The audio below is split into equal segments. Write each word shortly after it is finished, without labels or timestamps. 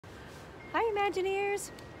Hi Imagineers!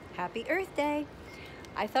 Happy Earth Day!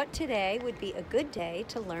 I thought today would be a good day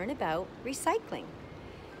to learn about recycling.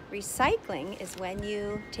 Recycling is when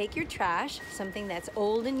you take your trash, something that's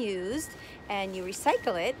old and used, and you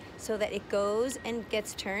recycle it so that it goes and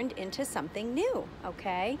gets turned into something new,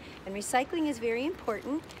 okay? And recycling is very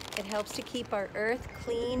important. It helps to keep our earth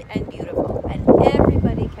clean and beautiful, and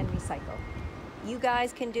everybody can recycle. You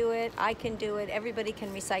guys can do it, I can do it, everybody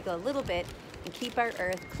can recycle a little bit and keep our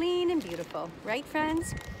earth clean and beautiful, right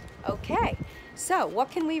friends? Okay, so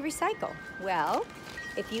what can we recycle? Well,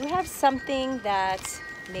 if you have something that's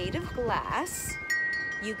made of glass,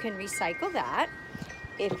 you can recycle that.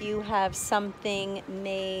 If you have something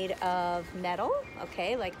made of metal,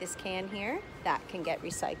 okay, like this can here, that can get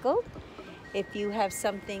recycled. If you have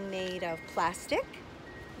something made of plastic,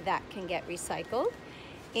 that can get recycled.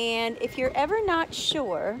 And if you're ever not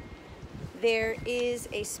sure, there is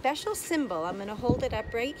a special symbol. I'm going to hold it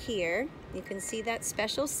up right here. You can see that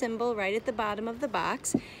special symbol right at the bottom of the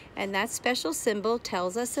box, and that special symbol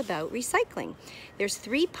tells us about recycling. There's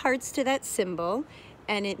 3 parts to that symbol,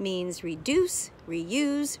 and it means reduce,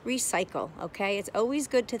 reuse, recycle, okay? It's always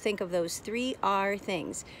good to think of those 3 R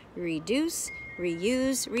things. Reduce,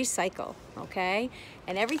 reuse, recycle, okay?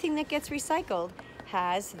 And everything that gets recycled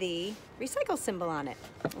has the recycle symbol on it,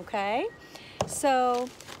 okay? So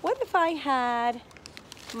what if I had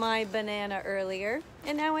my banana earlier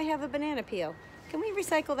and now I have a banana peel? Can we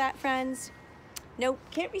recycle that, friends? Nope,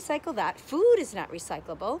 can't recycle that. Food is not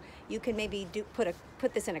recyclable. You can maybe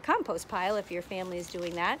put this in a compost pile if your family is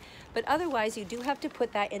doing that, but otherwise you do have to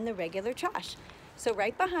put that in the regular trash. So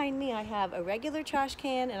right behind me I have a regular trash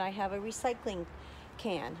can and I have a recycling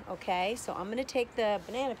can, okay? So I'm gonna take the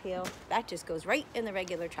banana peel, that just goes right in the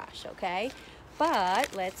regular trash, okay?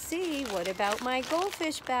 But let's see, what about my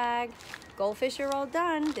goldfish bag? Goldfish are all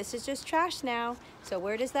done. This is just trash now. So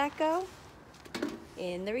where does that go?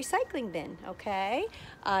 In the recycling bin, okay?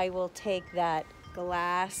 I will take that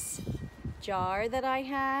glass jar that I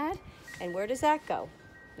had, and where does that go?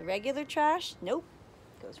 The regular trash? Nope,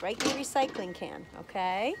 goes right in the recycling can,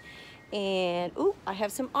 okay? And, ooh, I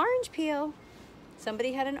have some orange peel.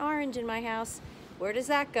 Somebody had an orange in my house. Where does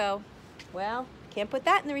that go? Well, can't put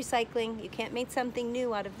that in the recycling. You can't make something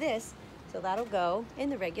new out of this, so that'll go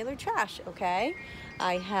in the regular trash, okay?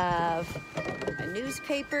 I have a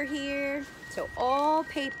newspaper here. So all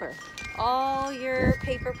paper, all your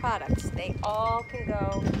paper products, they all can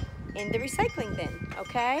go in the recycling bin,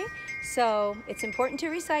 okay? So it's important to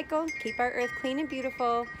recycle, keep our earth clean and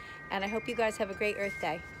beautiful, and I hope you guys have a great Earth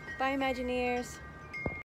Day. Bye, Imagineers.